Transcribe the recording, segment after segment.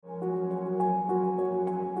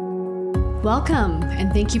Welcome,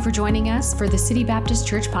 and thank you for joining us for the City Baptist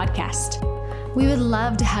Church podcast. We would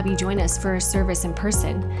love to have you join us for a service in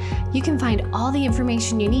person. You can find all the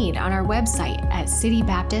information you need on our website at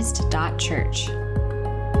citybaptist.church.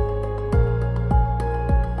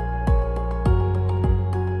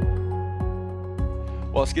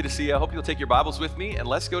 Well, it's good to see you. I hope you'll take your Bibles with me, and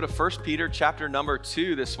let's go to 1 Peter chapter number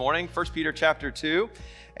 2 this morning. 1 Peter chapter 2,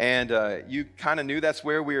 and you kind of knew that's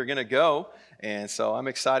where we were going to go, and so I'm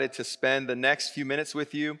excited to spend the next few minutes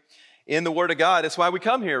with you in the Word of God. That's why we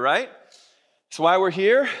come here, right? That's why we're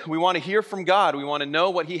here. We want to hear from God. We want to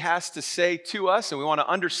know what He has to say to us, and we want to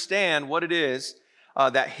understand what it is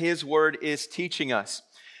that His Word is teaching us.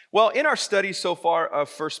 Well, in our study so far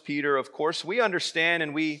of 1 Peter, of course, we understand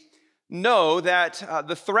and we know that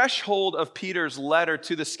the threshold of Peter's letter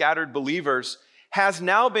to the scattered believers has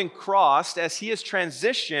now been crossed as he has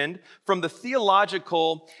transitioned from the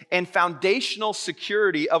theological and foundational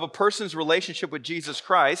security of a person's relationship with Jesus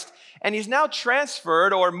Christ, and he's now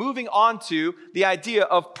transferred or moving on to the idea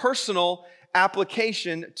of personal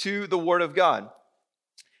application to the Word of God.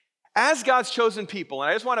 As God's chosen people,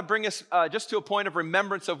 and I just want to bring us just to a point of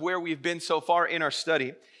remembrance of where we've been so far in our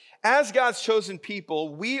study. As God's chosen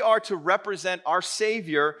people, we are to represent our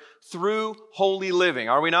Savior through holy living,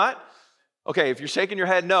 are we not? Okay, if you're shaking your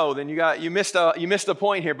head no, then you missed a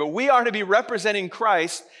point here. But we are to be representing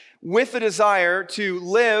Christ with the desire to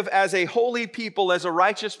live as a holy people, as a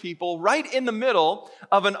righteous people, right in the middle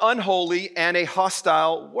of an unholy and a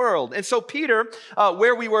hostile world. And so Peter,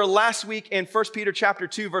 where we were last week in 1 Peter chapter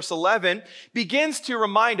 2, verse 11, begins to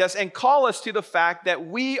remind us and call us to the fact that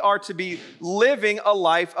we are to be living a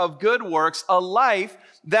life of good works, a life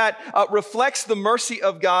that reflects the mercy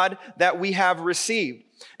of God that we have received.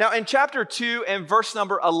 Now, in chapter 2 and verse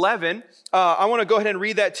number 11, I want to go ahead and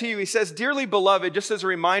read that to you. He says, "Dearly beloved, just as a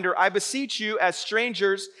reminder, I beseech you as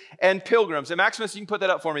strangers and pilgrims." And Maximus, you can put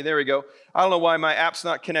that up for me. There we go. I don't know why my app's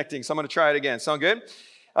not connecting, so I'm going to try it again. Sound good?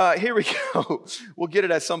 Here we go. We'll get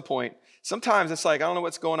it at some point. Sometimes it's like, I don't know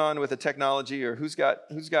what's going on with the technology or who's got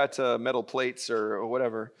metal plates or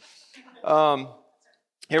whatever.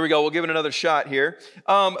 Here we go. We'll give it another shot here.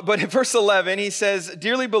 But in verse 11, he says,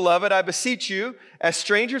 "Dearly beloved, I beseech you as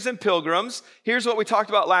strangers and pilgrims." Here's what we talked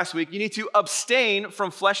about last week. You need to abstain from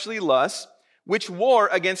fleshly lusts, which war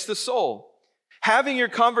against the soul. Having your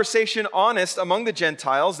conversation honest among the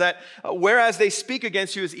Gentiles, that whereas they speak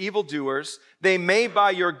against you as evildoers, they may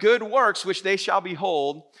by your good works, which they shall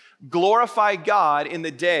behold, glorify God in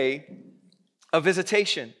the day of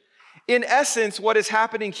visitation. In essence, what is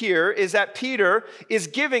happening here is that Peter is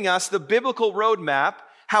giving us the biblical roadmap,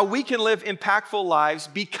 how we can live impactful lives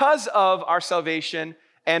because of our salvation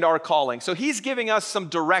and our calling. So he's giving us some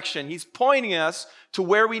direction. He's pointing us to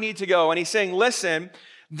where we need to go. And he's saying, listen,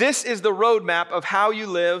 this is the roadmap of how you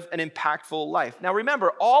live an impactful life. Now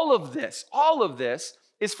remember, all of this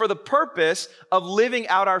is for the purpose of living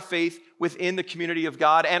out our faith within the community of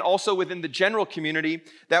God and also within the general community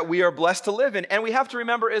that we are blessed to live in. And we have to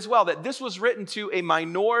remember as well that this was written to a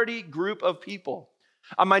minority group of people.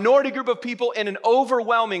 A minority group of people in an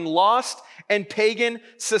overwhelming lost and pagan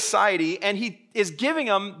society. And he is giving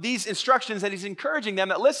them these instructions and he's encouraging them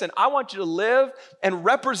that, listen, I want you to live and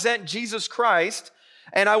represent Jesus Christ.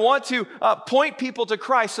 And I want to point people to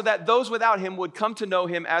Christ so that those without Him would come to know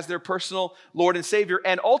Him as their personal Lord and Savior.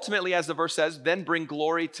 And ultimately, as the verse says, then bring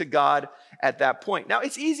glory to God at that point. Now,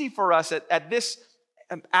 it's easy for us at this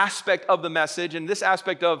aspect of the message and this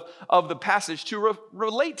aspect of the passage to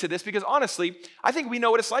relate to this because honestly, I think we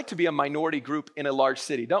know what it's like to be a minority group in a large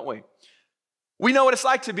city, don't we? We know what it's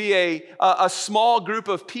like to be a small group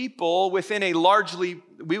of people within a largely,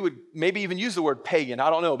 we would maybe even use the word pagan, I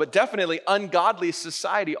don't know, but definitely ungodly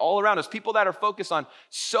society all around us, people that are focused on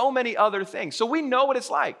so many other things. So we know what it's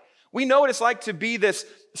like. We know what it's like to be this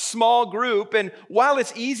small group. And while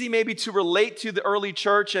it's easy maybe to relate to the early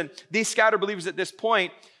church and these scattered believers at this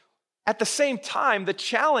point, at the same time, the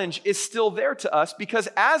challenge is still there to us because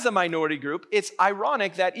as a minority group, it's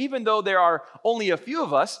ironic that even though there are only a few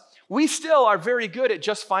of us, we still are very good at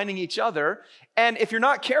just finding each other. And if you're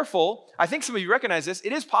not careful, I think some of you recognize this,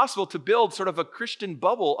 it is possible to build sort of a Christian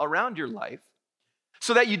bubble around your life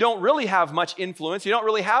so that you don't really have much influence, you don't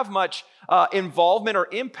really have much involvement or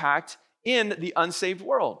impact in the unsaved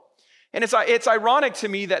world. And it's ironic to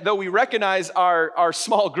me that though we recognize our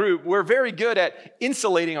small group, we're very good at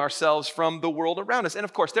insulating ourselves from the world around us. And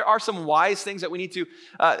of course, there are some wise things that we need to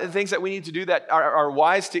do that are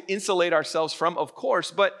wise to insulate ourselves from, of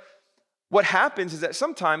course. But what happens is that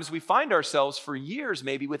sometimes we find ourselves for years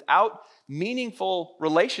maybe without meaningful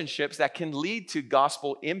relationships that can lead to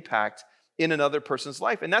gospel impact in another person's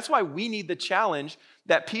life. And that's why we need the challenge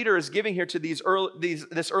that Peter is giving here to this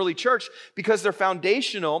early church, because they're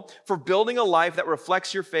foundational for building a life that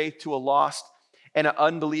reflects your faith to a lost and an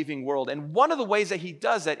unbelieving world. And one of the ways that he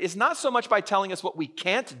does that is not so much by telling us what we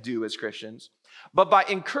can't do as Christians, but by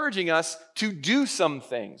encouraging us to do some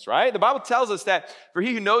things, right? The Bible tells us that for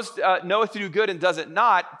he who knoweth to do good and does it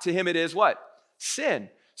not, to him it is what? Sin.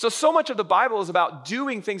 So much of the Bible is about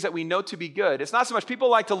doing things that we know to be good. It's not so much, people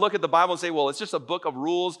like to look at the Bible and say, well, it's just a book of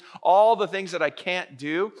rules, all the things that I can't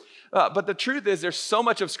do. But the truth is there's so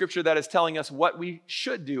much of Scripture that is telling us what we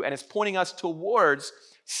should do, and it's pointing us towards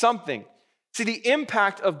something. See, the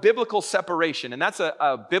impact of biblical separation, and that's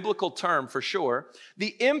a biblical term for sure,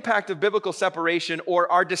 the impact of biblical separation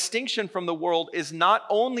or our distinction from the world is not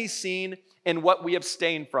only seen in what we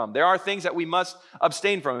abstain from. There are things that we must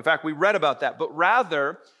abstain from. In fact, we read about that, but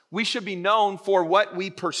rather we should be known for what we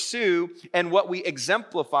pursue and what we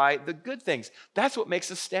exemplify, the good things. That's what makes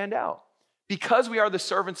us stand out, because we are the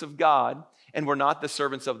servants of God and we're not the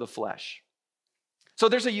servants of the flesh. So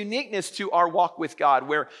there's a uniqueness to our walk with God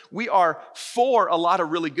where we are for a lot of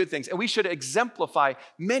really good things, and we should exemplify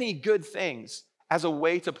many good things as a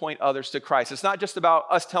way to point others to Christ. It's not just about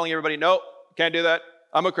us telling everybody, no, can't do that.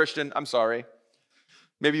 I'm a Christian. I'm sorry.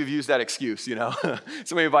 Maybe you've used that excuse,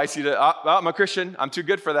 Somebody invites you to, I'm a Christian. I'm too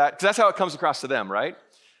good for that. Because that's how it comes across to them, right?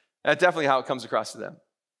 That's definitely how it comes across to them.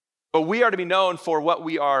 But we are to be known for what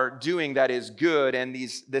we are doing that is good, and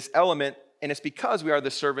this element, and it's because we are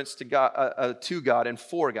the servants to God and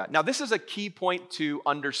for God. Now, this is a key point to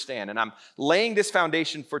understand, and I'm laying this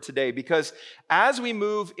foundation for today because as we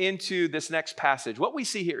move into this next passage, what we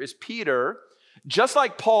see here is Peter, just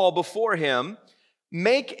like Paul before him,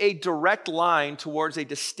 make a direct line towards a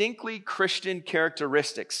distinctly Christian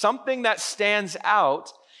characteristic, something that stands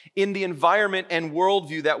out in the environment and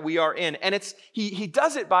worldview that we are in. And he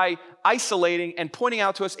does it by isolating and pointing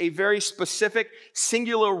out to us a very specific,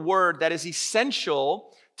 singular word that is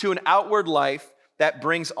essential to an outward life that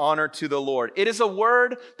brings honor to the Lord. It is a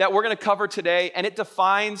word that we're going to cover today, and it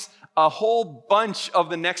defines a whole bunch of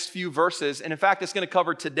the next few verses. And in fact, it's going to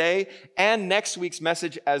cover today and next week's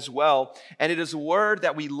message as well. And it is a word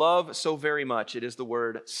that we love so very much. It is the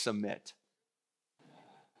word submit.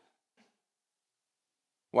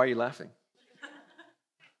 Why are you laughing?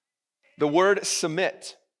 The word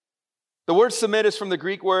submit. The word submit is from the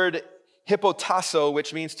Greek word hypotasso,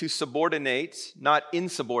 which means to subordinate, not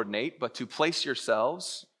insubordinate, but to place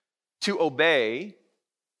yourselves, to obey,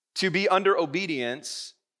 to be under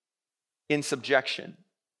obedience in subjection.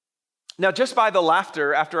 Now, just by the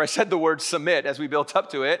laughter after I said the word submit as we built up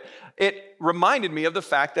to it, it reminded me of the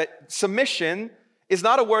fact that submission is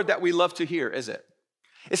not a word that we love to hear, is it?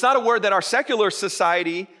 It's not a word that our secular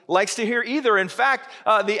society likes to hear either. In fact,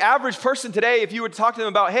 the average person today, if you were to talk to them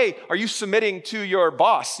about, hey, are you submitting to your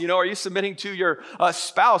boss? Are you submitting to your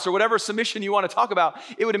spouse or whatever submission you want to talk about?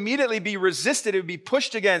 It would immediately be resisted. It would be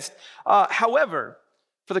pushed against. However,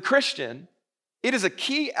 for the Christian, it is a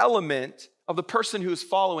key element of the person who is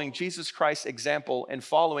following Jesus Christ's example and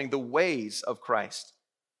following the ways of Christ.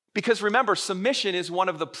 Because remember, submission is one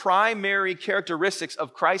of the primary characteristics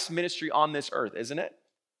of Christ's ministry on this earth, isn't it?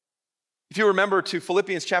 If you remember to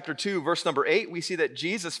Philippians chapter 2, verse number 8, we see that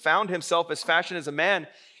Jesus found himself as fashioned as a man.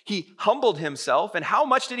 He humbled himself. And how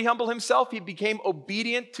much did he humble himself? He became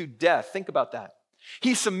obedient to death. Think about that.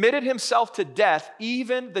 He submitted himself to death,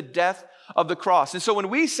 even the death of the cross. And so when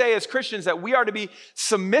we say as Christians that we are to be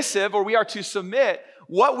submissive or we are to submit,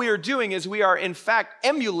 what we are doing is we are in fact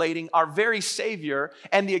emulating our very Savior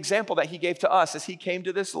and the example that he gave to us as he came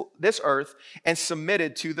to this earth and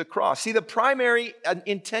submitted to the cross. See, the primary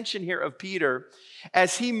intention here of Peter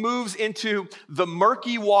as he moves into the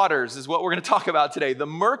murky waters is what we're going to talk about today. The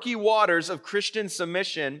murky waters of Christian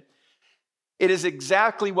submission. It is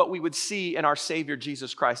exactly what we would see in our Savior,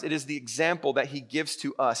 Jesus Christ. It is the example that he gives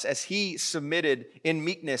to us as he submitted in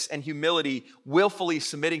meekness and humility, willfully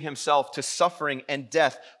submitting himself to suffering and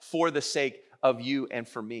death for the sake of you and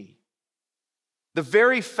for me. The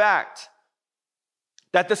very fact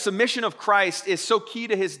that the submission of Christ is so key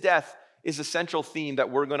to his death is a central theme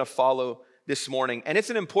that we're going to follow this morning. And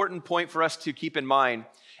it's an important point for us to keep in mind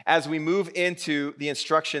as we move into the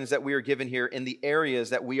instructions that we are given here in the areas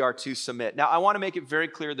that we are to submit. Now, I want to make it very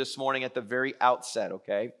clear this morning at the very outset,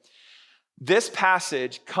 okay? This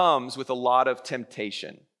passage comes with a lot of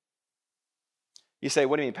temptation. You say,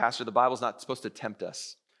 what do you mean, Pastor? The Bible's not supposed to tempt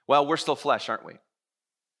us. Well, we're still flesh, aren't we?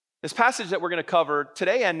 This passage that we're going to cover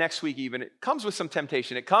today and next week even, it comes with some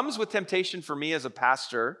temptation. It comes with temptation for me as a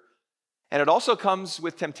pastor, and it also comes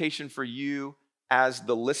with temptation for you as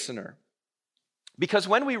the listener. Because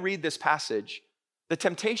when we read this passage, the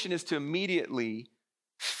temptation is to immediately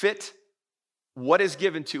fit what is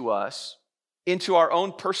given to us into our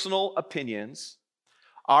own personal opinions,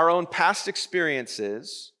 our own past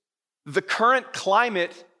experiences, the current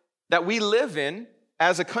climate that we live in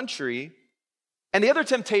as a country. And the other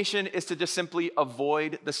temptation is to just simply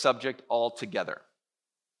avoid the subject altogether.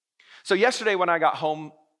 So yesterday when I got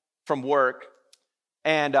home from work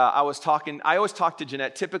and I always talk to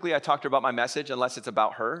Jeanette. Typically I talk to her about my message unless it's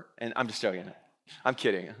about her. And I'm just joking. I'm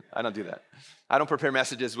kidding. I don't do that. I don't prepare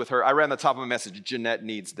messages with her. I ran the top of my message, Jeanette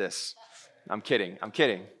needs this. I'm kidding.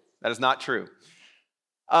 That is not true.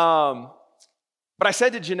 But I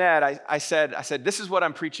said to Jeanette, I said, this is what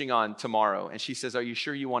I'm preaching on tomorrow. And she says, are you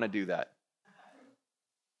sure you want to do that?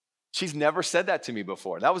 She's never said that to me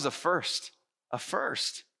before. That was a first.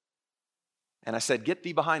 And I said, get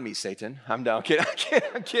thee behind me, Satan. I'm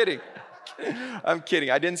kidding.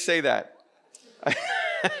 I didn't say that.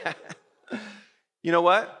 You know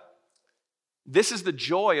what? This is the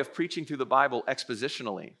joy of preaching through the Bible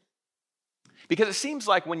expositionally. Because it seems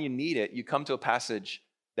like when you need it, you come to a passage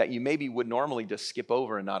that you maybe would normally just skip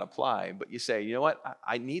over and not apply, but you say, you know what,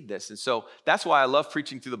 I need this. And so that's why I love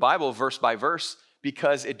preaching through the Bible verse by verse,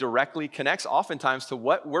 because it directly connects oftentimes to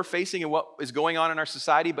what we're facing and what is going on in our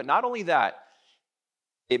society. But not only that,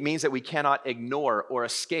 it means that we cannot ignore or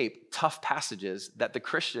escape tough passages that the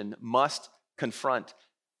Christian must confront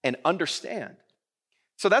and understand.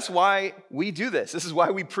 So that's why we do this. This is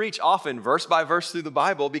why we preach often verse by verse through the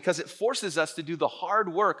Bible, because it forces us to do the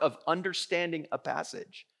hard work of understanding a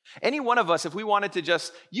passage. Any one of us, if we wanted to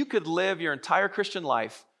you could live your entire Christian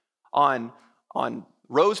life on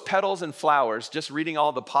rose petals and flowers, just reading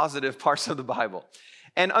all the positive parts of the Bible.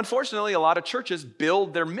 And unfortunately, a lot of churches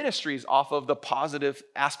build their ministries off of the positive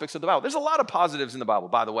aspects of the Bible. There's a lot of positives in the Bible,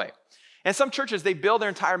 by the way. And some churches, they build their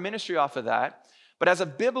entire ministry off of that. But as a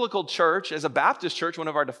biblical church, as a Baptist church, one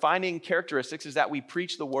of our defining characteristics is that we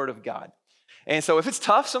preach the Word of God. And so if it's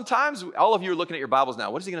tough sometimes, all of you are looking at your Bibles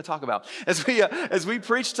now. What is he going to talk about? As we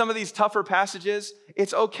preach some of these tougher passages,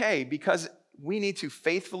 it's okay because we need to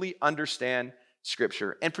faithfully understand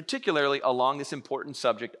Scripture, and particularly along this important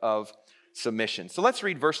subject of submission. So let's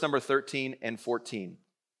read verse number 13 and 14.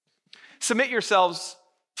 Submit yourselves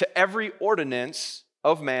to every ordinance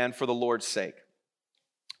of man for the Lord's sake,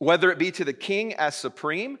 whether it be to the king as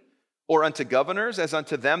supreme, or unto governors as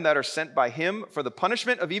unto them that are sent by him for the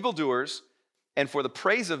punishment of evildoers and for the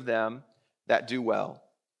praise of them that do well.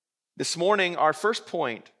 This morning, our first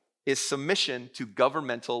point is submission to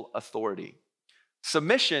governmental authority.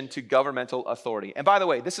 Submission to governmental authority. And by the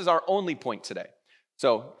way, this is our only point today.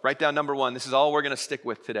 So write down number one. This is all we're going to stick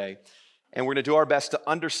with today. And we're going to do our best to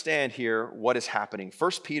understand here what is happening.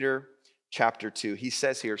 1 Peter chapter 2, he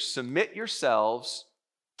says here, submit yourselves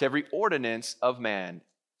to every ordinance of man.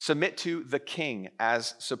 Submit to the king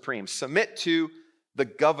as supreme. Submit to the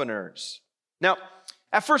governors. Now,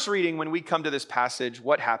 at first reading, when we come to this passage,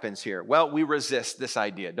 what happens here? Well, we resist this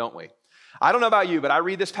idea, don't we? I don't know about you, but I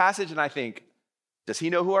read this passage and I think, does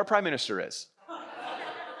he know who our prime minister is?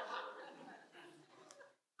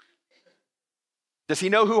 Does he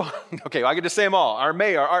know who, okay, I could just say them all. Our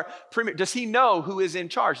mayor, our premier, does he know who is in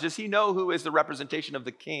charge? Does he know who is the representation of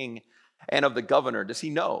the king and of the governor? Does he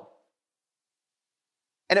know?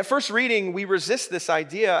 And at first reading, we resist this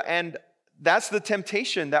idea, and that's the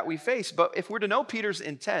temptation that we face. But if we're to know Peter's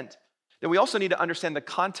intent, then we also need to understand the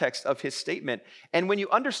context of his statement. And when you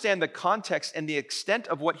understand the context and the extent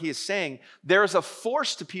of what he is saying, there is a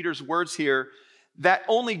force to Peter's words here that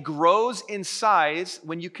only grows in size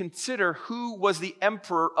when you consider who was the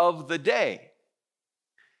emperor of the day.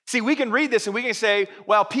 See, we can read this and we can say,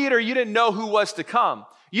 well, Peter, you didn't know who was to come.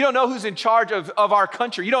 You don't know who's in charge of our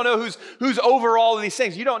country. You don't know who's over all of these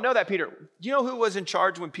things. You don't know that, Peter. Do you know who was in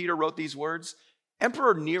charge when Peter wrote these words?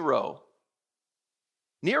 Emperor Nero.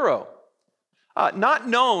 Nero. Not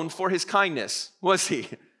known for his kindness, was he?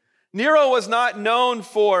 Nero was not known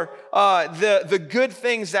for the good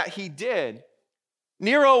things that he did.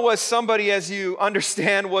 Nero was somebody, as you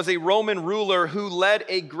understand, was a Roman ruler who led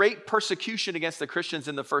a great persecution against the Christians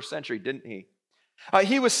in the first century, didn't he?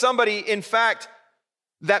 He was somebody, in fact,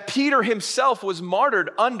 that Peter himself was martyred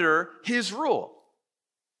under his rule.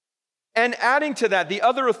 And adding to that, the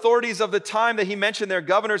other authorities of the time that he mentioned there,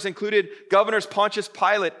 governors, included governors Pontius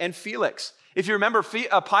Pilate and Felix. If you remember,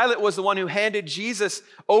 Pilate was the one who handed Jesus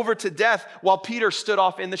over to death while Peter stood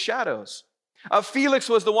off in the shadows. Felix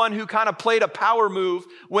was the one who kind of played a power move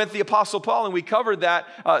with the Apostle Paul, and we covered that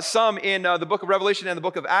some in the book of Revelation and the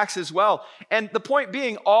book of Acts as well. And the point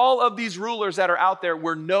being, all of these rulers that are out there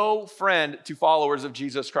were no friend to followers of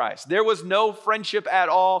Jesus Christ. There was no friendship at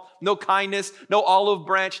all, no kindness, no olive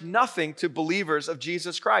branch, nothing to believers of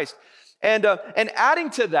Jesus Christ. And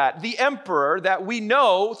adding to that, the emperor that we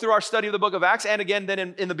know through our study of the book of Acts, and again then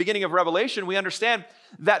in the beginning of Revelation, we understand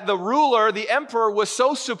that the ruler, the emperor, was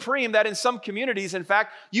so supreme that in some communities, in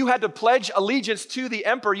fact, you had to pledge allegiance to the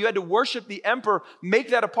emperor. You had to worship the emperor, make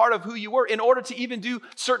that a part of who you were in order to even do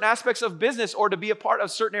certain aspects of business or to be a part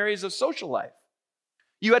of certain areas of social life.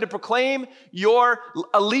 You had to proclaim your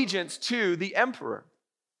allegiance to the emperor.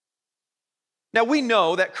 Now, we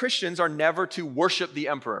know that Christians are never to worship the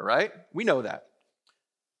emperor, right? We know that.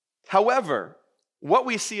 However, what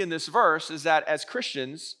we see in this verse is that as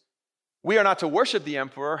Christians, we are not to worship the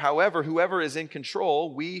emperor. However, whoever is in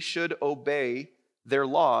control, we should obey their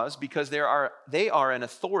laws because they are an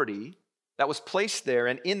authority that was placed there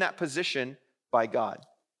and in that position by God.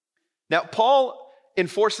 Now, Paul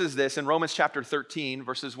enforces this in Romans chapter 13,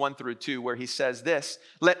 verses 1 through 2, where he says this,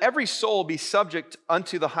 "Let every soul be subject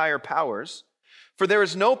unto the higher powers, for there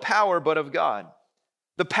is no power but of God.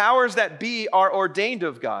 The powers that be are ordained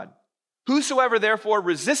of God. Whosoever therefore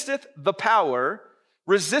resisteth the power,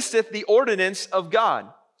 resisteth the ordinance of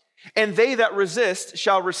God. And they that resist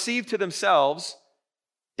shall receive to themselves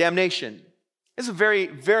damnation." This is a very,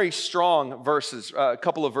 very strong verses, a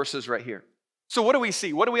couple of verses right here. So what do we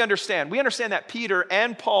see? What do we understand? We understand that Peter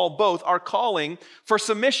and Paul both are calling for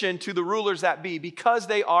submission to the rulers that be because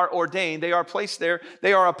they are ordained, they are placed there,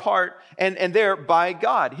 they are apart, and they're by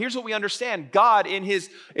God. Here's what we understand. God, in his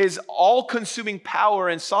all-consuming power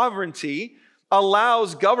and sovereignty,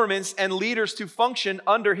 allows governments and leaders to function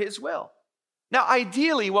under his will. Now,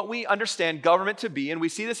 ideally, what we understand government to be, and we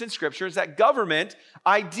see this in Scripture, is that government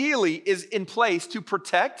ideally is in place to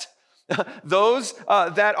protect those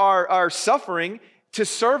that are suffering, to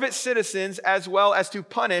serve its citizens, as well as to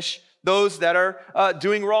punish those that are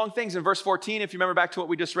doing wrong things. In verse 14, if you remember back to what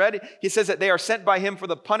we just read, he says that they are sent by him for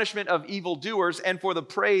the punishment of evildoers and for the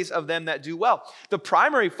praise of them that do well. The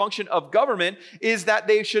primary function of government is that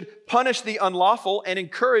they should punish the unlawful and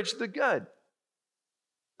encourage the good.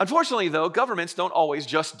 Unfortunately, though, governments don't always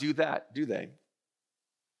just do that, do they?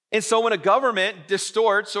 And so when a government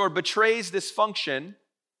distorts or betrays this function,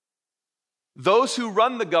 those who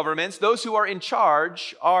run the governments, those who are in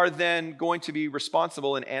charge, are then going to be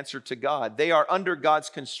responsible in answer to God. They are under God's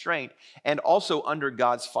constraint and also under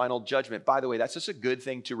God's final judgment. By the way, that's just a good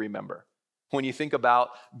thing to remember when you think about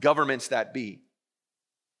governments that be.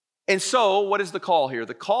 And so, what is the call here?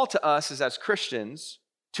 The call to us is as Christians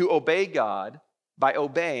to obey God by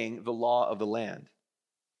obeying the law of the land.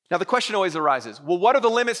 Now, the question always arises, well, what are the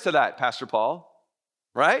limits to that, Pastor Paul?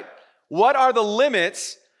 Right? What are the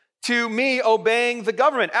limits to me obeying the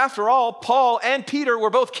government? After all, Paul and Peter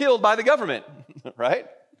were both killed by the government, right?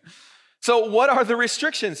 So what are the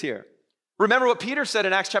restrictions here? Remember what Peter said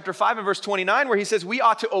in Acts chapter 5 and verse 29, where he says, we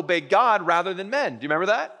ought to obey God rather than men. Do you remember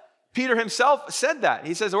that? Peter himself said that.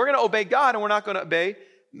 He says, we're going to obey God and we're not going to obey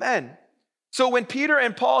men. So when Peter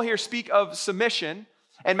and Paul here speak of submission,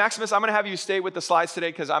 and Maximus, I'm going to have you stay with the slides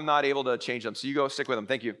today because I'm not able to change them. So you go stick with them.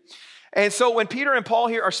 Thank you. And so when Peter and Paul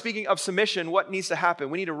here are speaking of submission, what needs to happen?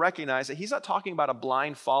 We need to recognize that he's not talking about a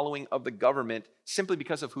blind following of the government simply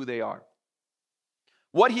because of who they are.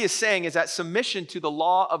 What he is saying is that submission to the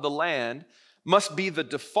law of the land must be the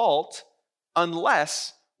default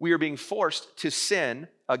unless we are being forced to sin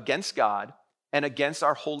against God and against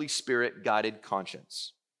our Holy Spirit-guided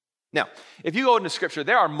conscience. Now, if you go into Scripture,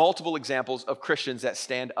 there are multiple examples of Christians that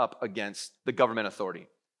stand up against the government authority.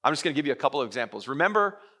 I'm just going to give you a couple of examples.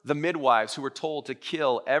 Remember the midwives who were told to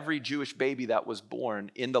kill every Jewish baby that was born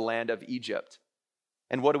in the land of Egypt.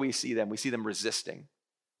 And what do we see them? We see them resisting.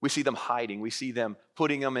 We see them hiding. We see them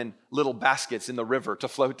putting them in little baskets in the river to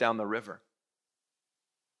float down the river.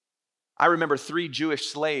 I remember 3 Jewish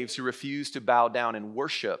slaves who refused to bow down and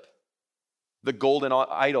worship the golden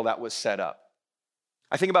idol that was set up.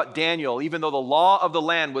 I think about Daniel, even though the law of the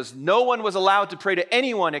land was no one was allowed to pray to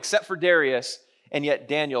anyone except for Darius, and yet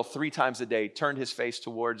Daniel 3 times a day turned his face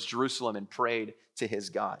towards Jerusalem and prayed to his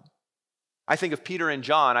God. I think of Peter and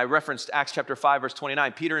John. I referenced Acts chapter 5, verse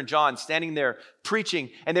 29. Peter and John standing there preaching,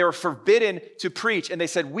 and they were forbidden to preach. And they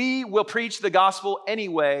said, we will preach the gospel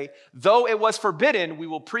anyway. Though it was forbidden, we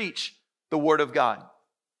will preach the word of God.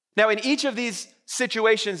 Now, in each of these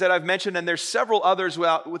situations that I've mentioned, and there's several others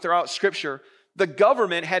throughout Scripture, the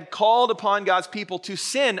government had called upon God's people to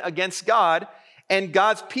sin against God, and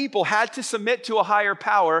God's people had to submit to a higher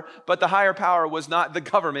power, but the higher power was not the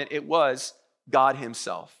government, it was God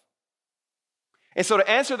himself. And so to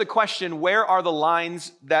answer the question, where are the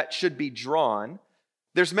lines that should be drawn,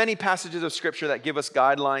 there's many passages of Scripture that give us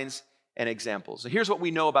guidelines and examples. So here's what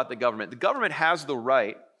we know about the government. The government has the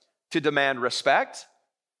right to demand respect,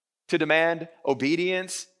 to demand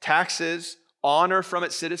obedience, taxes, honor from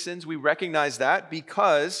its citizens. We recognize that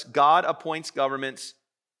because God appoints governments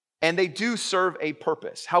and they do serve a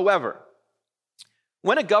purpose. However,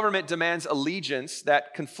 when a government demands allegiance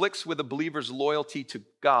that conflicts with a believer's loyalty to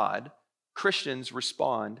God, Christians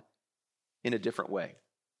respond in a different way.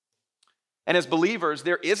 And as believers,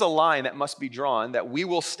 there is a line that must be drawn that we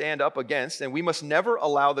will stand up against, and we must never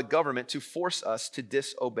allow the government to force us to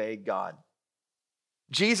disobey God.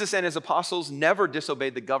 Jesus and his apostles never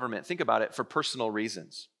disobeyed the government, think about it, for personal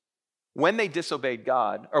reasons. When they disobeyed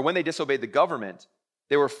God, or when they disobeyed the government,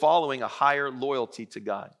 they were following a higher loyalty to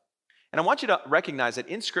God. And I want you to recognize that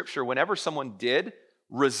in Scripture, whenever someone did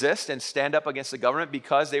resist and stand up against the government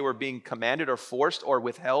because they were being commanded or forced or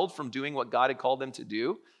withheld from doing what God had called them to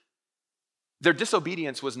do, their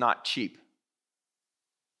disobedience was not cheap.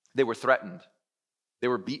 They were threatened. They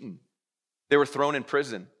were beaten. They were thrown in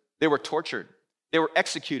prison. They were tortured. They were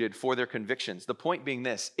executed for their convictions. The point being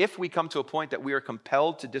this: if we come to a point that we are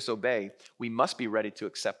compelled to disobey, we must be ready to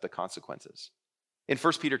accept the consequences. In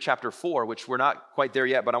 1 Peter chapter 4, which we're not quite there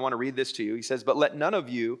yet, but I want to read this to you. He says, "But let none of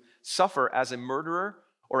you suffer as a murderer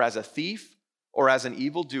or as a thief or as an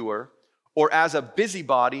evildoer or as a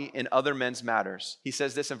busybody in other men's matters." He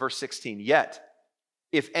says this in verse 16, "Yet,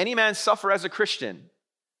 if any man suffer as a Christian,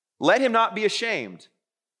 let him not be ashamed,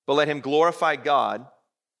 but let him glorify God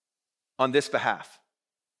on this behalf."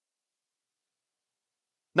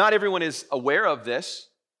 Not everyone is aware of this,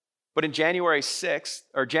 but in January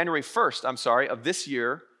 1st of this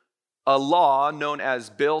year, a law known as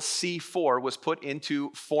Bill C-4 was put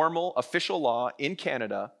into formal official law in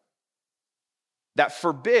Canada that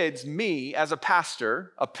forbids me as a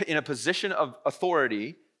pastor in a position of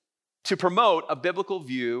authority to promote a biblical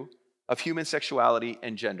view of human sexuality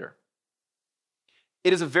and gender.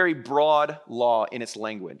 It is a very broad law in its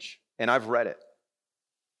language, and I've read it.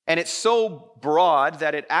 And it's so broad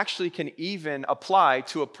that it actually can even apply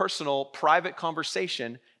to a personal, private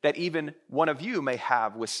conversation that even one of you may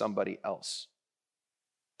have with somebody else.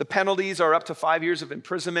 The penalties are up to 5 years of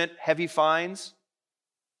imprisonment, heavy fines.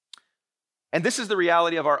 And this is the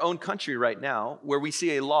reality of our own country right now, where we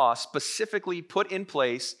see a law specifically put in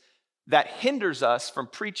place that hinders us from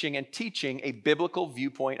preaching and teaching a biblical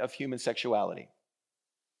viewpoint of human sexuality.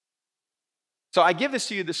 So I give this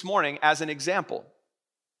to you this morning as an example,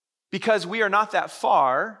 because we are not that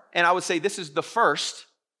far, and I would say this is the first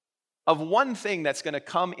of one thing that's going to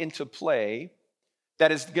come into play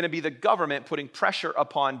that is going to be the government putting pressure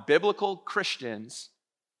upon biblical Christians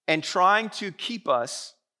and trying to keep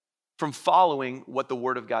us from following what the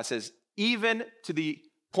Word of God says, even to the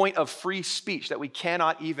point of free speech, that we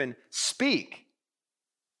cannot even speak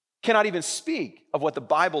of what the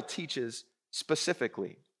Bible teaches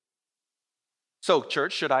specifically. So,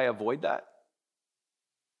 church, should I avoid that?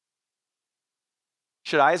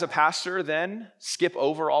 Should I, as a pastor, then skip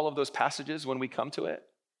over all of those passages when we come to it?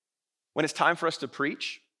 When it's time for us to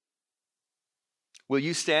preach? Will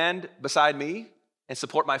you stand beside me and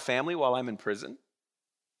support my family while I'm in prison?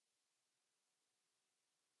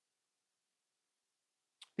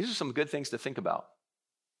 These are some good things to think about.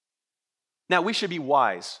 Now, we should be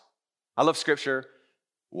wise. I love Scripture.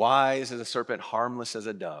 Wise as a serpent, harmless as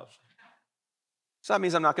a dove. So that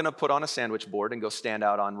means I'm not going to put on a sandwich board and go stand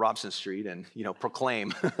out on Robson Street and,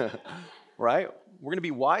 proclaim, right? We're going to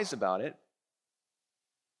be wise about it.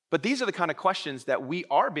 But these are the kind of questions that we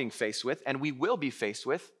are being faced with and we will be faced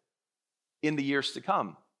with in the years to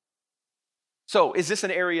come. So is this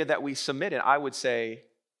an area that we submit in? I would submit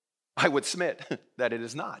that it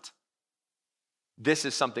is not. This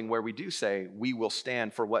is something where we do say we will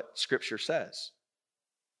stand for what Scripture says.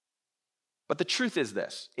 But the truth is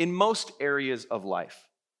this: in most areas of life,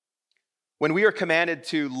 when we are commanded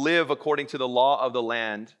to live according to the law of the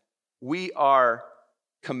land, we are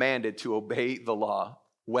commanded to obey the law,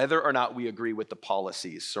 whether or not we agree with the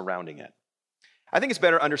policies surrounding it. I think it's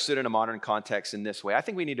better understood in a modern context in this way. I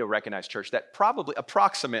think we need to recognize, church, that probably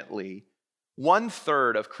approximately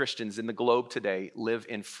 1/3 of Christians in the globe today live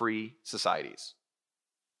in free societies.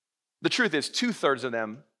 The truth is 2/3 of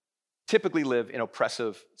them typically live in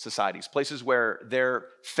oppressive societies, places where their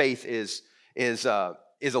faith is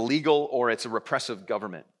illegal or it's a repressive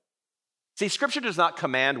government. See, Scripture does not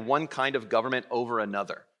command one kind of government over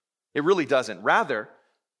another. It really doesn't. Rather,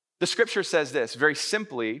 the Scripture says this very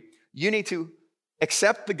simply: you need to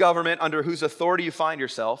accept the government under whose authority you find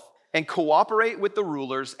yourself and cooperate with the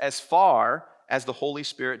rulers as far as the Holy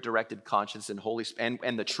Spirit directed conscience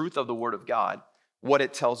and the truth of the Word of God, what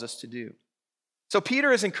it tells us to do. So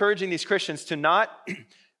Peter is encouraging these Christians to not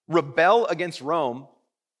rebel against Rome,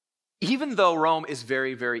 even though Rome is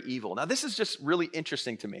very, very evil. Now, this is just really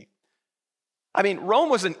interesting to me. I mean, Rome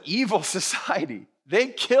was an evil society. They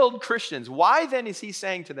killed Christians. Why then is he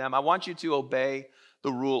saying to them, I want you to obey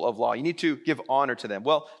the rule of law? You need to give honor to them.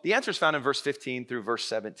 Well, the answer is found in verse 15 through verse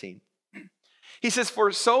 17. He says,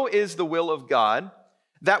 for so is the will of God,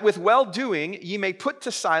 that with well-doing ye may put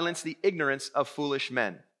to silence the ignorance of foolish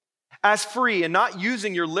men. As free and not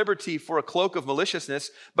using your liberty for a cloak of maliciousness,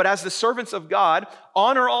 but as the servants of God,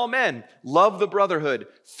 honor all men, love the brotherhood,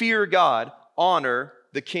 fear God, honor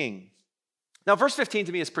the king. Now, verse 15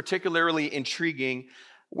 to me is particularly intriguing,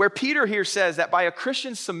 where Peter here says that by a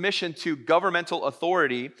Christian's submission to governmental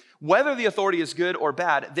authority, whether the authority is good or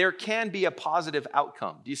bad, there can be a positive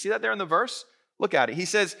outcome. Do you see that there in the verse? Look at it. He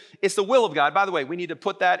says, it's the will of God. By the way, we need to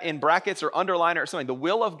put that in brackets or underline it or something. The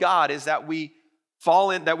will of God is that we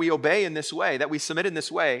that we obey in this way, that we submit in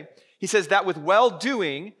this way. He says that with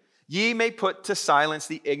well-doing, ye may put to silence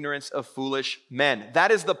the ignorance of foolish men.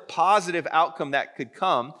 That is the positive outcome that could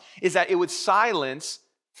come, is that it would silence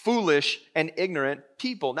foolish and ignorant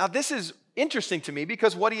people. Now, this is interesting to me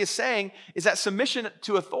because what he is saying is that submission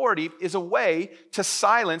to authority is a way to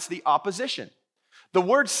silence the opposition. The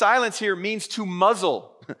word silence here means to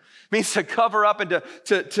muzzle, means to cover up and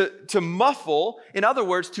to muffle. In other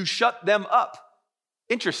words, to shut them up.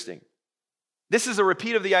 Interesting. This is a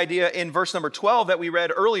repeat of the idea in verse number 12 that we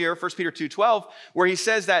read earlier, 1 Peter 2:12, where he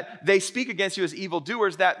says that they speak against you as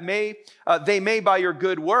evildoers, that they may by your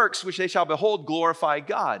good works, which they shall behold, glorify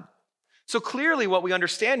God. So clearly what we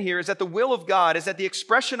understand here is that the will of God is that the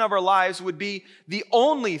expression of our lives would be the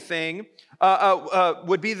only thing,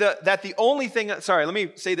 sorry, let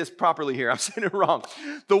me say this properly here. I'm saying it wrong.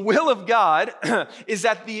 The will of God is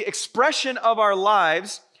that the expression of our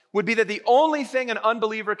lives would be that the only thing an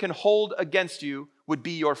unbeliever can hold against you would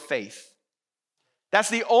be your faith. That's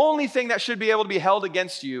the only thing that should be able to be held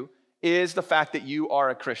against you is the fact that you are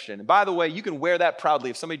a Christian. And by the way, you can wear that proudly.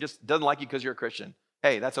 If somebody just doesn't like you because you're a Christian,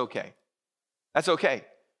 hey, that's okay. That's okay.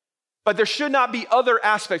 But there should not be other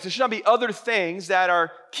aspects. There should not be other things that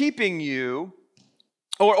are keeping you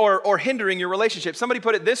or hindering your relationship. Somebody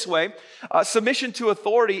put it this way, submission to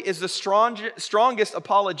authority is the strongest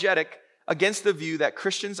apologetic against the view that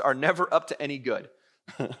Christians are never up to any good.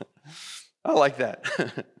 I like that.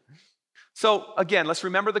 So again, let's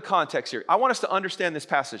remember the context here. I want us to understand this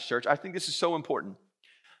passage, church. I think this is so important.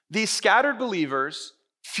 These scattered believers,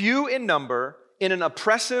 few in number, in an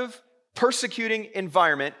oppressive, persecuting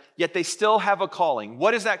environment, yet they still have a calling.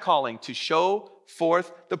 What is that calling? To show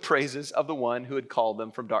forth the praises of the one who had called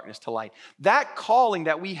them from darkness to light. That calling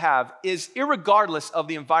that we have is irregardless of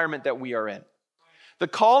the environment that we are in. The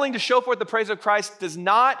calling to show forth the praise of Christ does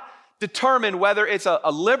not determine whether it's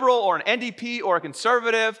a liberal or an NDP or a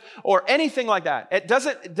conservative or anything like that. It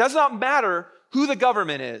does not matter who the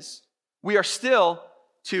government is. We are still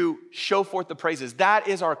to show forth the praises. That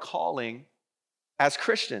is our calling as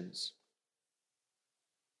Christians.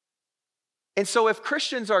 And so if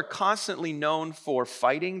Christians are constantly known for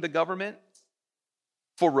fighting the government,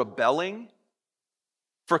 for rebelling,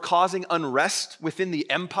 for causing unrest within the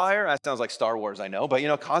empire. That sounds like Star Wars, I know, but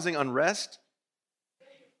causing unrest.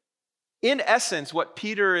 In essence, what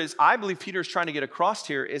I believe Peter is trying to get across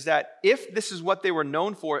here is that if this is what they were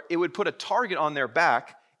known for, it would put a target on their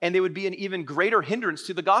back and they would be an even greater hindrance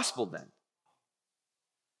to the gospel then.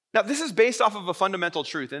 Now, this is based off of a fundamental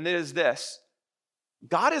truth, and it is this.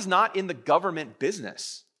 God is not in the government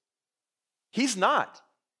business. He's not.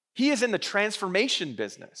 He is in the transformation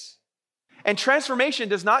business. And transformation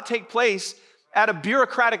does not take place at a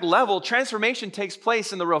bureaucratic level. Transformation takes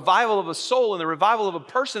place in the revival of a soul, in the revival of a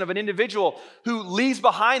person, of an individual who leaves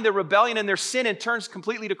behind their rebellion and their sin and turns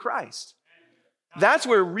completely to Christ. That's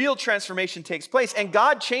where real transformation takes place. And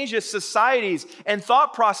God changes societies and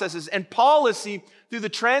thought processes and policy through the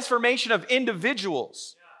transformation of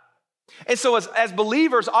individuals. And so as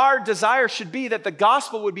believers, our desire should be that the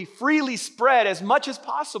gospel would be freely spread as much as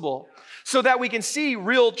possible so that we can see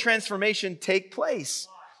real transformation take place.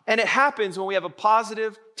 And it happens when we have a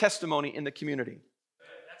positive testimony in the community.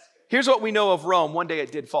 Here's what we know of Rome. One day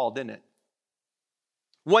it did fall, didn't it?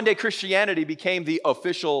 One day Christianity became the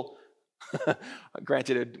official,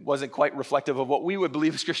 granted it wasn't quite reflective of what we would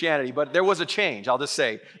believe is Christianity, but there was a change, I'll just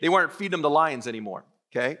say. They weren't feeding them to lions anymore,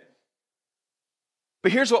 okay?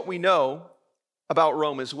 But here's what we know about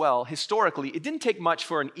Rome as well. Historically, it didn't take much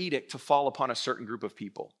for an edict to fall upon a certain group of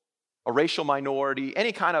people, a racial minority,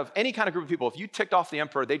 any kind of group of people. If you ticked off the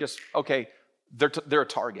emperor, they're a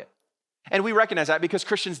target. And we recognize that because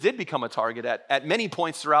Christians did become a target at many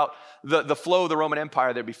points throughout the flow of the Roman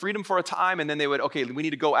Empire. There'd be freedom for a time, and then they would, okay, we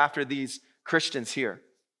need to go after these Christians here.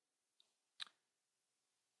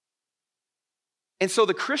 And so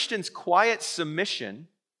the Christians' quiet submission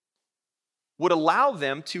would allow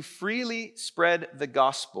them to freely spread the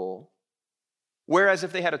gospel, whereas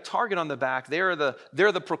if they had a target on the back, they're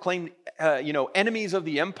the proclaimed enemies of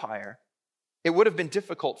the empire, it would have been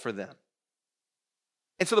difficult for them.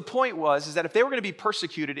 And so the point is that if they were going to be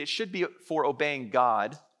persecuted, it should be for obeying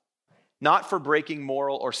God, not for breaking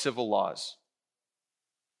moral or civil laws.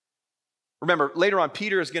 Remember, later on,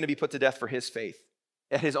 Peter is going to be put to death for his faith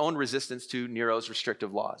and his own resistance to Nero's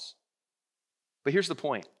restrictive laws. But here's the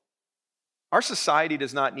point. Our society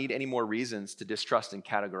does not need any more reasons to distrust and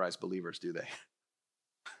categorize believers, do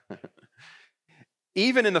they?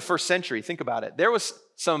 Even in the first century, think about it, there was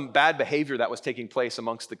some bad behavior that was taking place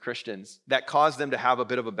amongst the Christians that caused them to have a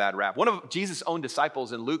bit of a bad rap. One of Jesus' own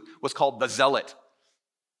disciples in Luke was called the Zealot.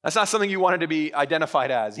 That's not something you wanted to be identified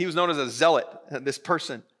as. He was known as a zealot, this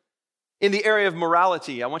person. In the area of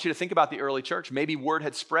morality, I want you to think about the early church. Maybe word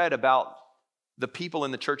had spread about the people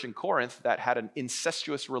in the church in Corinth that had an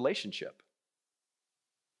incestuous relationship.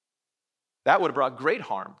 That would have brought great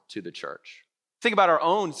harm to the church. Think about our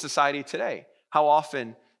own society today. How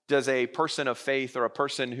often does a person of faith or a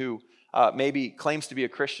person who maybe claims to be a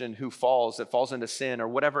Christian who falls into sin or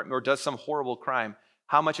whatever, or does some horrible crime,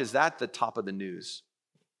 how much is that the top of the news?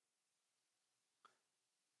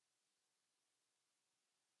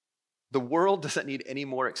 The world doesn't need any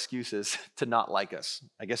more excuses to not like us,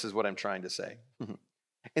 I guess is what I'm trying to say.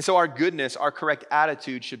 And so our goodness, our correct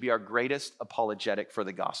attitude should be our greatest apologetic for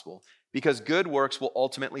the gospel, because good works will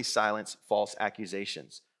ultimately silence false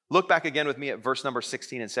accusations. Look back again with me at verse number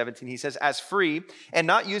 16 and 17. He says, as free and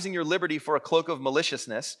not using your liberty for a cloak of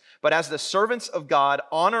maliciousness, but as the servants of God,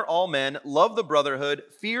 honor all men, love the brotherhood,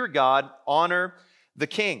 fear God, honor the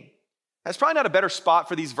king. That's probably not a better spot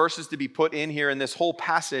for these verses to be put in here in this whole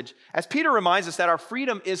passage, as Peter reminds us that our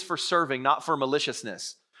freedom is for serving, not for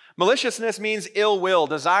maliciousness. Maliciousness means ill will,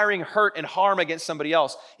 desiring hurt and harm against somebody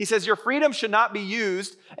else. He says your freedom should not be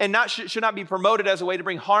used and should not be promoted as a way to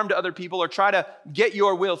bring harm to other people or try to get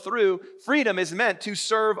your will through. Freedom is meant to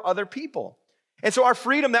serve other people. And so our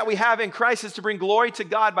freedom that we have in Christ is to bring glory to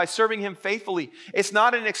God by serving him faithfully. It's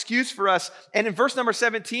not an excuse for us. And in verse number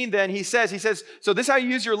 17, then he says, so this is how you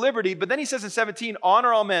use your liberty. But then he says in 17,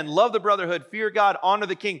 honor all men, love the brotherhood, fear God, honor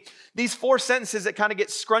the king. These four sentences that kind of get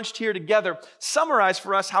scrunched here together summarize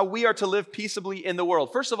for us how we are to live peaceably in the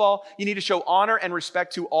world. First of all, you need to show honor and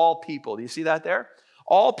respect to all people. Do you see that there?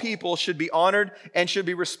 All people should be honored and should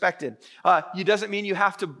be respected. It doesn't mean you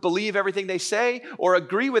have to believe everything they say or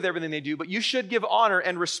agree with everything they do, but you should give honor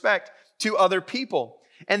and respect to other people.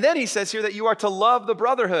 And then he says here that you are to love the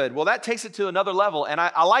brotherhood. Well, that takes it to another level. And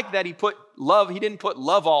I like that he put love. He didn't put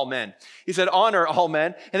love all men. He said honor all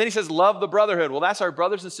men. And then he says love the brotherhood. Well, that's our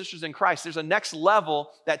brothers and sisters in Christ. There's a next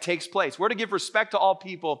level that takes place. We're to give respect to all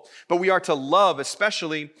people, but we are to love,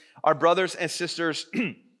 especially our brothers and sisters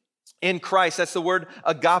in Christ. That's the word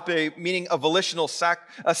agape, meaning a volitional,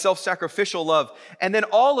 a self-sacrificial love. And then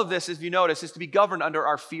all of this, if you notice, is to be governed under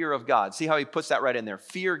our fear of God. See how he puts that right in there?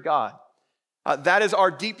 Fear God. That is our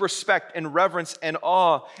deep respect and reverence and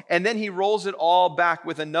awe. And then he rolls it all back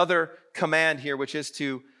with another command here, which is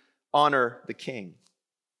to honor the king.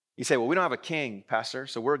 You say, well, we don't have a king, Pastor,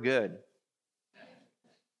 so we're good.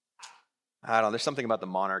 I don't know. There's something about the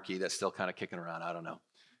monarchy that's still kind of kicking around. I don't know.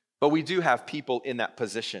 But we do have people in that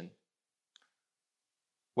position.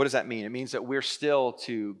 What does that mean? It means that we're still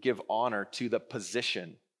to give honor to the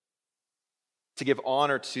position, to give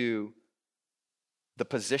honor to the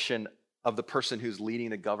position of the person who's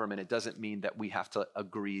leading the government. It doesn't mean that we have to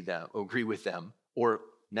agree with them or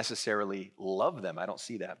necessarily love them. I don't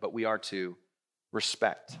see that, but we are to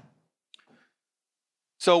respect.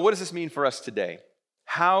 So what does this mean for us today?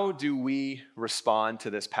 How do we respond to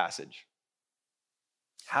this passage?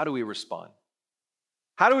 How do we respond?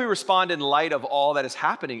 How do we respond in light of all that is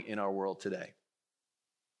happening in our world today?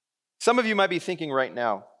 Some of you might be thinking right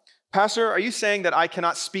now, Pastor, are you saying that I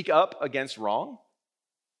cannot speak up against wrong?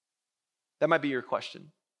 That might be your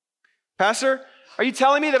question. Pastor, are you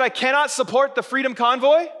telling me that I cannot support the Freedom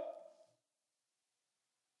Convoy?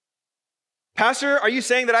 Pastor, are you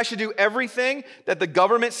saying that I should do everything that the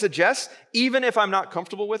government suggests, even if I'm not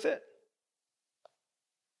comfortable with it?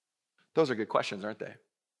 Those are good questions, aren't they?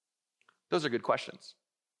 Those are good questions.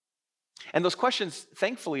 And those questions,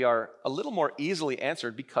 thankfully, are a little more easily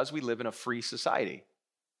answered because we live in a free society,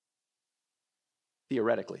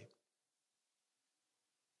 theoretically.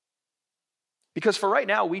 Because for right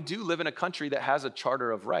now, we do live in a country that has a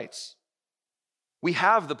charter of rights. We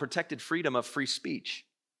have the protected freedom of free speech.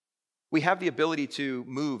 We have the ability to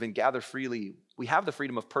move and gather freely. We have the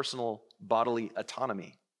freedom of personal bodily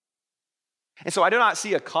autonomy. And so I do not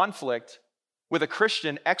see a conflict with a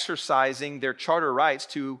Christian exercising their charter rights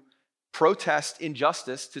to protest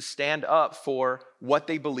injustice, to stand up for what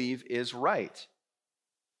they believe is right.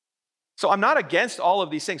 So I'm not against all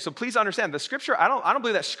of these things. So please understand, the scripture, I don't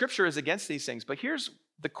believe that scripture is against these things, but here's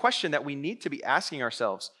the question that we need to be asking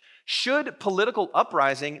ourselves. Should political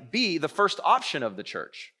uprising be the first option of the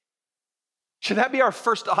church? Should that be our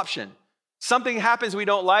first option? Something happens we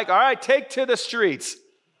don't like, all right, take to the streets.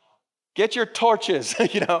 Get your torches,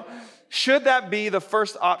 Should that be the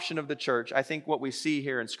first option of the church? I think what we see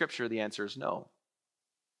here in scripture, the answer is no.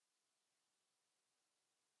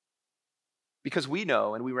 Because we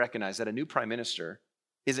know and we recognize that a new prime minister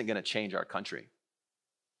isn't going to change our country.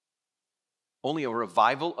 Only a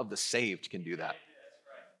revival of the saved can do that.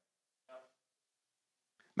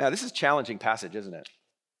 Man, this is a challenging passage, isn't it?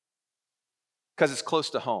 Because it's close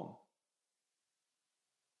to home.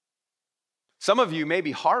 Some of you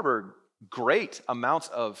maybe harbored great amounts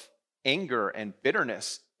of anger and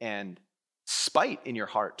bitterness and spite in your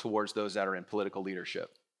heart towards those that are in political leadership.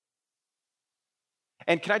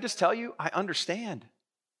 And can I just tell you, I understand.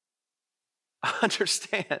 I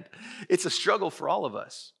understand. It's a struggle for all of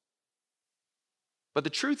us. But the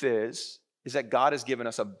truth is that God has given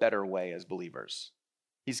us a better way as believers.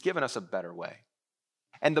 He's given us a better way.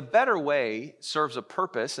 And the better way serves a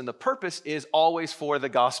purpose, and the purpose is always for the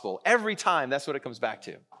gospel. Every time, that's what it comes back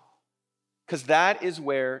to. Because that is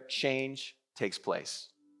where change takes place.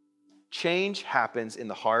 Change happens in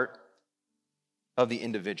the heart of the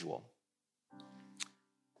individual.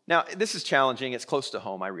 Now, this is challenging. It's close to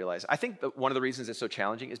home, I realize. I think that one of the reasons it's so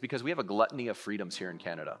challenging is because we have a gluttony of freedoms here in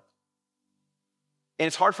Canada. And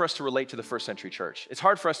it's hard for us to relate to the first century church. It's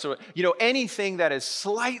hard for us to, anything that is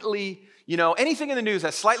slightly, anything in the news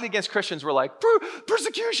that's slightly against Christians, we're like,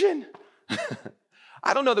 persecution.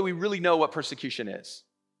 I don't know that we really know what persecution is.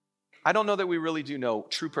 I don't know that we really do know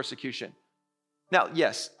true persecution. Now,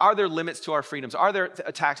 yes, are there limits to our freedoms? Are there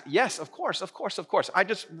attacks? Yes, of course. I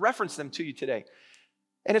just referenced them to you today.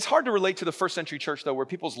 And it's hard to relate to the first century church, though, where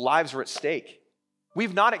people's lives are at stake.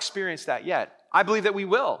 We've not experienced that yet. I believe that we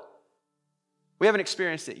will. We haven't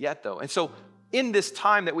experienced it yet, though. And so in this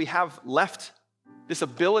time that we have left, this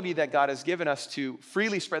ability that God has given us to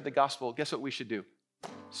freely spread the gospel, guess what we should do?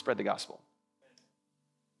 Spread the gospel.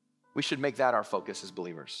 We should make that our focus as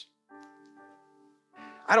believers.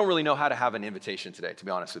 I don't really know how to have an invitation today, to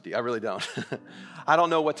be honest with you. I really don't. I don't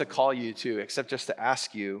know what to call you to, except just to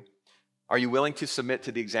ask you, are you willing to submit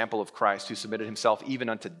to the example of Christ, who submitted himself even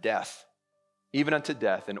unto death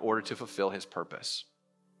in order to fulfill his purpose?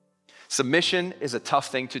 Submission is a tough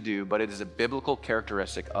thing to do, but it is a biblical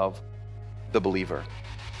characteristic of the believer.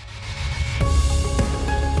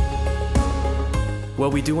 Well,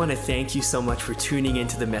 we do want to thank you so much for tuning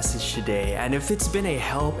into the message today. And if it's been a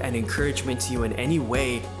help and encouragement to you in any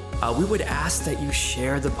way, we would ask that you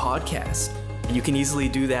share the podcast. You can easily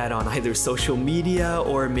do that on either social media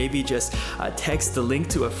or maybe just text the link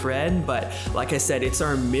to a friend. But like I said, it's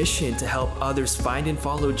our mission to help others find and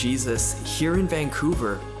follow Jesus here in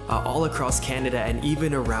Vancouver, all across Canada, and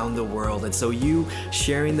even around the world. And so you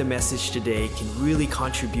sharing the message today can really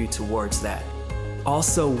contribute towards that.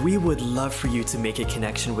 Also, we would love for you to make a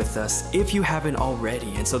connection with us if you haven't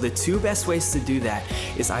already. And so the two best ways to do that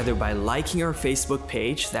is either by liking our Facebook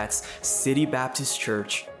page, that's City Baptist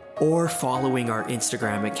Church, or following our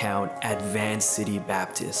Instagram account at Van City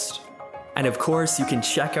Baptist. And of course, you can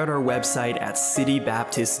check out our website at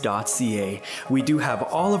citybaptist.ca. We do have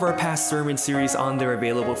all of our past sermon series on there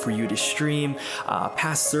available for you to stream,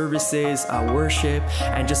 past services, worship,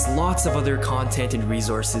 and just lots of other content and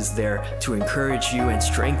resources there to encourage you and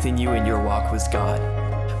strengthen you in your walk with God.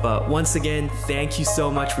 But once again, thank you so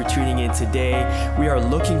much for tuning in today. We are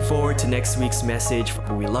looking forward to next week's message.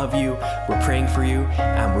 We love you, we're praying for you,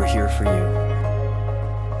 and we're here for you.